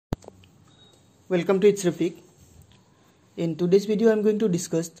Welcome to It's Rafiq. In today's video, I'm going to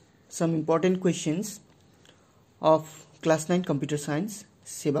discuss some important questions of Class 9 Computer Science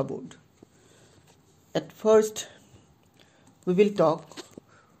SEBA board. At first, we will talk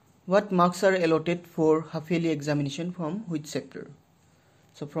what marks are allotted for half-yearly examination from which chapter.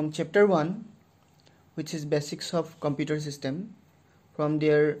 So from chapter 1, which is Basics of Computer System, from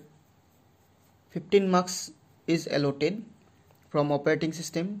there 15 marks is allotted. From Operating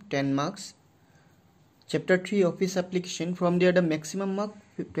System, 10 marks. Chapter 3 Office Application, from there the maximum mark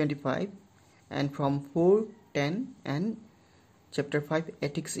 25, and from 4 10, and chapter 5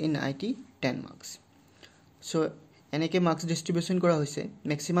 Ethics in IT 10 marks. So enake marks distribution kora hoise.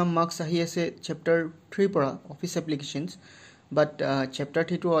 Maximum marks ahi ase chapter 3 pora Office Applications, but chapter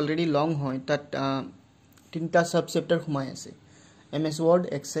 3 to already long hoy that tinta sub chapter humai ase, MS Word,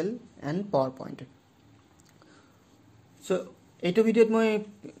 Excel and PowerPoint. So এইটো ভিডিওত মই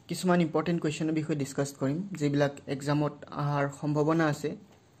কিছুমান important কোৱেশ্চনৰ বিষয়ে discuss কৰিম যেবিলাক এক্সামত আহাৰ সম্ভাৱনা আছে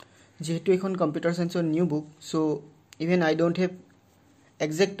যেহেতু এখন computer সায়েন্সৰ new book so even I don't have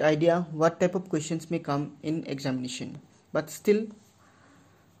exact idea what type of questions may come in examination, but still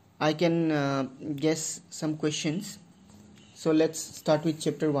I can guess some questions. So let's start with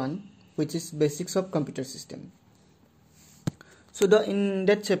chapter 1, which is Basics of Computer System. So in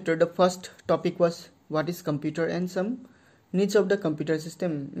that chapter the first topic was what is computer and some needs of the computer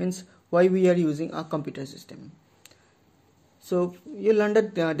system, means why we are using a computer system. So you learned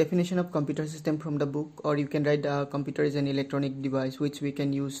the definition of computer system from the book, or you can write computer is an electronic device which we can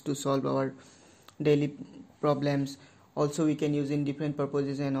use to solve our daily problems. Also we can use in different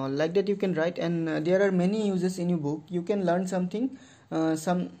purposes and all like that you can write, and there are many uses in your book. You can learn something,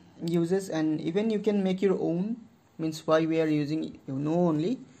 some uses, and even you can make your own, means why we are using, you know,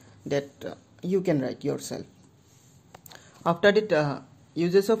 only that you can write yourself. After that,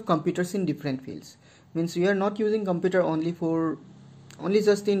 uses of computers in different fields, means we are not using computer only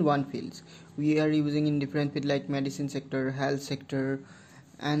just in one field. We are using in different fields like medicine sector, health sector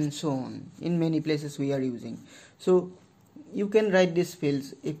and so on. In many places we are using. So you can write these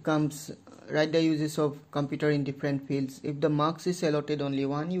fields. It comes, write the uses of computer in different fields. If the marks is allotted only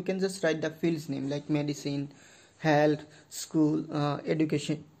one, you can just write the field's name like medicine, health, school,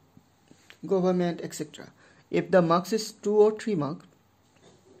 education, government, etc. If the marks is 2 or 3 marks,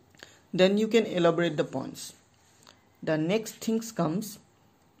 then you can elaborate the points. The next things comes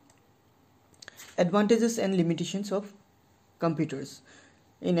advantages and limitations of computers.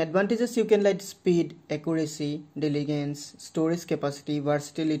 In advantages you can write speed, accuracy, diligence, storage capacity,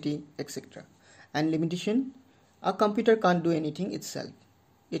 versatility, etc. And limitation, a computer can't do anything itself.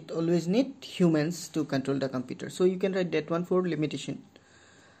 It always needs humans to control the computer. So you can write that one for limitation.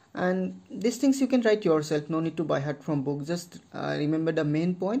 And these things you can write yourself, no need to buy heart from book. Just remember the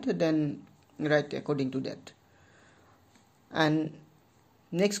main point, then write according to that. And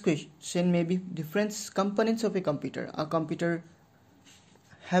next question may be different components of a computer. A computer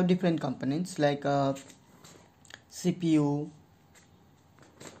have different components like CPU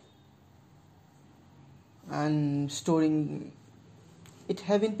and storing. It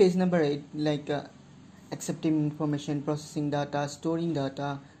have in page number 8 like accepting information, processing data, storing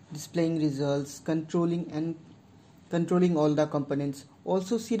data, displaying results, controlling all the components.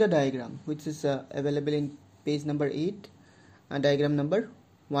 Also see the diagram which is available in page number 8 and diagram number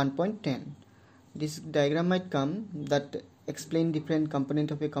 1.10. This diagram might come that explain different component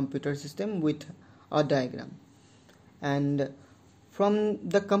of a computer system with a diagram. And from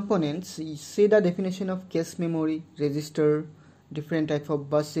the components you see the definition of cache memory, register, different type of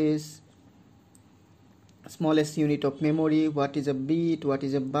buses, smallest unit of memory, what is a bit, what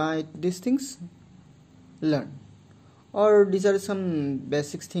is a byte, these things learn. Or these are some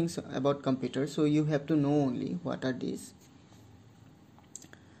basic things about computer, so you have to know only what are these.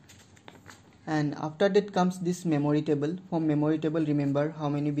 And after that comes this memory table. From memory table, remember how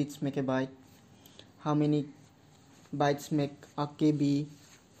many bits make a byte, how many bytes make a KB.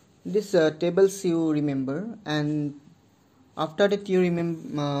 These tables you remember, and after that you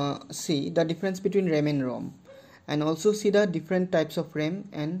see the difference between RAM and ROM, and also see the different types of RAM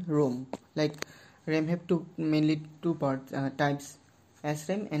and ROM. Like RAM have mainly two parts, types,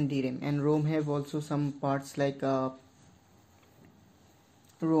 SRAM and DRAM, and ROM have also some parts like ROM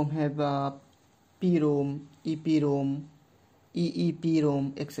have PROM, EPROM,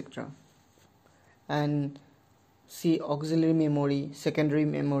 EEPROM, etc. And see auxiliary memory, secondary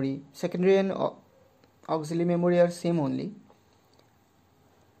memory. Secondary and auxiliary memory are same only.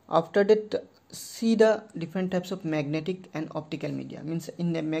 After that see the different types of magnetic and optical media, means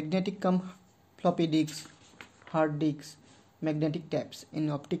in the magnetic come floppy disks, hard disks, magnetic tapes in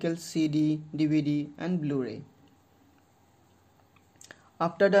optical, CD, DVD and Blu-ray.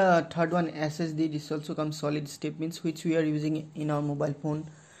 After the third one, SSD, this also comes solid state, means which we are using in our mobile phone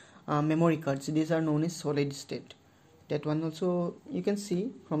memory cards. These are known as solid state. That one also you can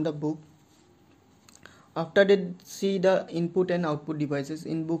see from the book. After that, see the input and output devices.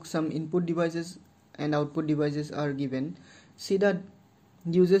 In book, some input devices and output devices are given. See the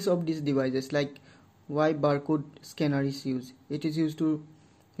uses of these devices, like why barcode scanner is used. It is used to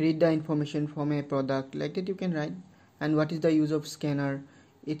read the information from a product, like that you can write. And what is the use of scanner?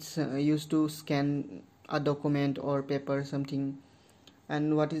 It's used to scan a document or paper, something.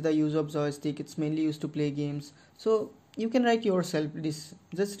 And what is the use of joystick? It's mainly used to play games. So you can write yourself this,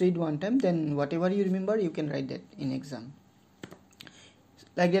 just read one time, then whatever you remember you can write that in exam.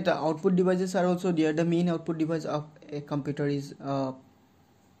 Like that, output devices are also there. The main output device of a computer is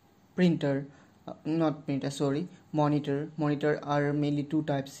printer, monitor. Monitor are mainly two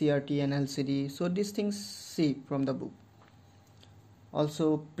types, CRT and LCD. So these things see from the book.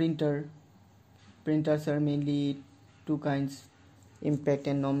 Also printers are mainly two kinds, impact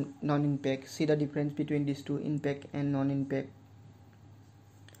and non-impact. See the difference between these two, impact and non-impact.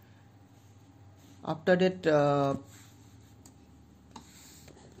 After that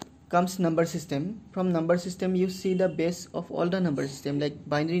comes number system. From number system you see the base of all the number system, like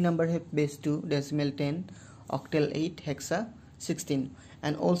binary number have base 2, decimal 10, octal 8, hexa 16,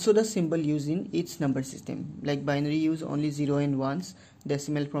 and also the symbol used in each number system, like binary use only 0 and 1s,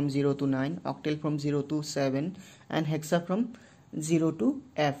 decimal from 0 to 9, octal from 0 to 7, and hexa from 0 to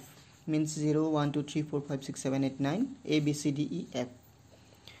F, means 0, 1, 2, 3, 4, 5, 6, 7, 8, 9, A, B, C, D, E, F.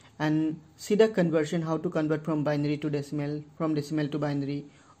 And see the conversion, how to convert from binary to decimal, from decimal to binary,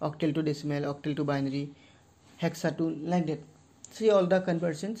 octal to decimal, octal to binary, hexa to, like that. See all the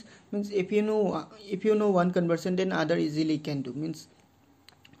conversions, means if you know one conversion, then other easily can do. Means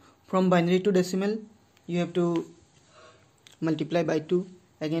from binary to decimal you have to multiply by 2,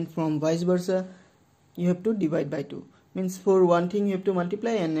 again from vice versa you have to divide by 2. Means for one thing you have to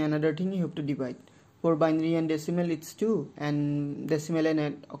multiply and another thing you have to divide. For binary and decimal it's 2, and decimal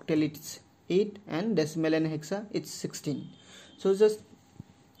and octal it's 8, and decimal and hexa it's 16. So just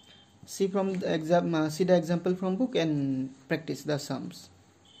see from the see the example from book and practice the sums.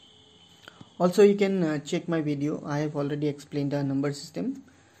 Also you can check my video. I have already explained the number system,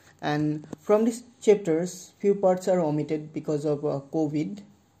 and from these chapters few parts are omitted because of COVID.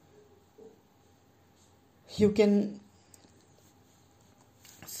 You can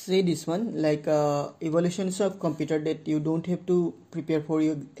say this one, like evolutions of computer, that you don't have to prepare for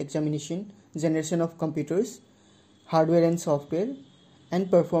your examination, generation of computers, hardware and software, and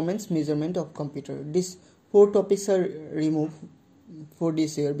performance measurement of computer. These 4 topics are removed for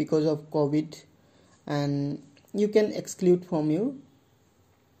this year because of COVID, and you can exclude from your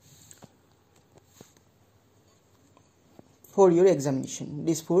for your examination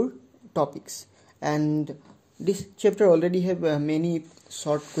these 4 topics. And this chapter already have many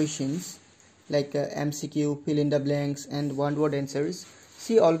short questions, like MCQ, fill in the blanks, and one word answers.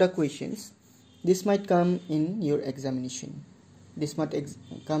 See all the questions. This might come in your examination. This might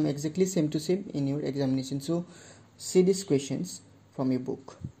come exactly same to same in your examination. So see these questions from your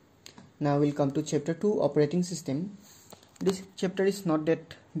book. Now we'll come to chapter 2, operating system. This chapter is not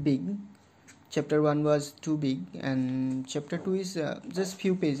that big. Chapter 1 was too big, and chapter 2 is just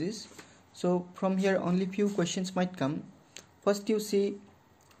few pages. So from here only few questions might come. First you see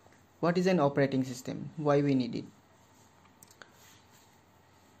what is an operating system, why we need it.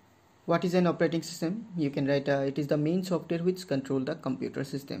 What is an operating system? You can write it is the main software which control the computer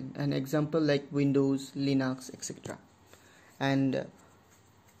system. An example like Windows, Linux, etc. And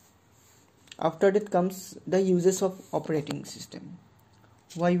after that comes the uses of operating system.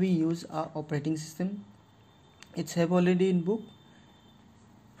 Why we use our operating system? It's have already in book.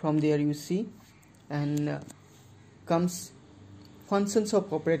 From there you see, and comes functions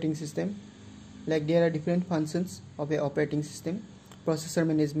of operating system. Like there are different functions of a operating system: processor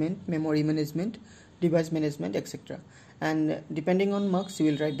management, memory management, device management, etc. And depending on marks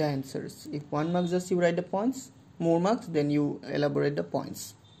you will write the answers. If 1 mark just you write the points, more marks then you elaborate the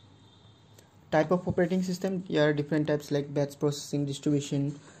points. Type of operating system, there are different types like batch processing,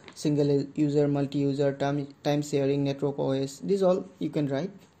 distribution, single user, multi-user, time sharing, network OS. These all you can write.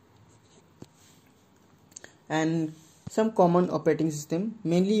 And some common operating system,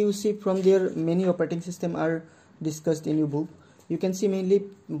 mainly you see from there many operating system are discussed in your book. You can see mainly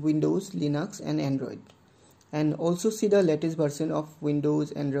Windows, Linux and Android, and also see the latest version of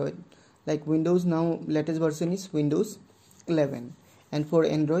Windows, Android. Like Windows now latest version is Windows 11, and for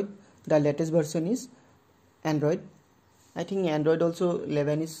Android the latest version is Android I think Android also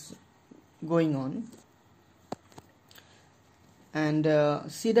 11 is going on. And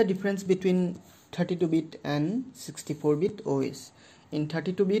see the difference between 32-bit and 64-bit OS. In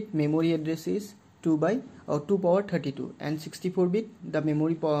 32-bit, memory address is 2 power 32, and 64-bit the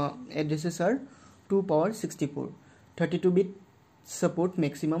memory addresses are 2 power 64. 32-bit support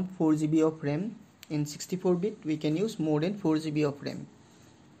maximum 4 GB of RAM. In 64-bit we can use more than 4 GB of RAM.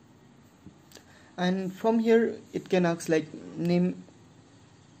 And from here it can ask like name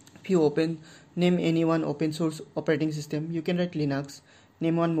any one open source operating system. You can write Linux.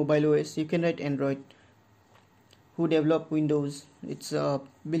 Name one mobile OS. You can write Android. Who developed Windows? It's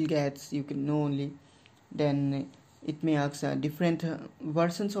Bill Gates. You can know only. Then it may ask different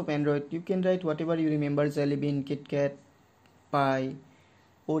versions of Android. You can write whatever you remember: Jelly Bean, KitKat, Pie,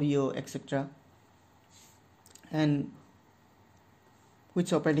 Oreo, etc. And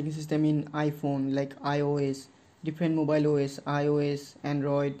which operating system in iPhone, like iOS, different mobile OS, iOS,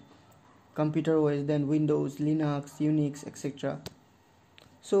 Android, computer OS, then Windows, Linux, Unix, etc.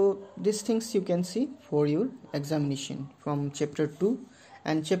 So these things you can see for your examination from chapter 2.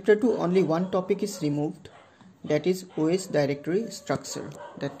 And chapter 2 only one topic is removed, that is OS directory structure,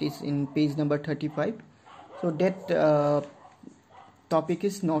 that is in page number 35. So that topic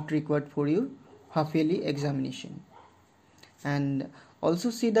is not required for your half-yearly examination. And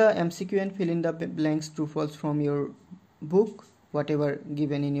also see the MCQ and fill in the blanks true false from your book, whatever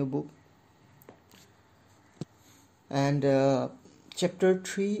given in your book. And chapter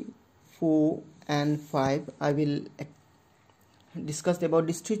 3, 4 and 5 I will discuss about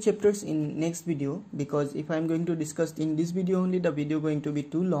these 3 chapters in next video, because if I am going to discuss in this video only, the video going to be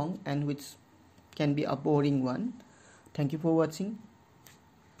too long and which can be a boring one. Thank you for watching.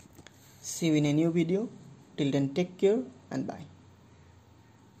 See you in a new video. Till then, take care and bye.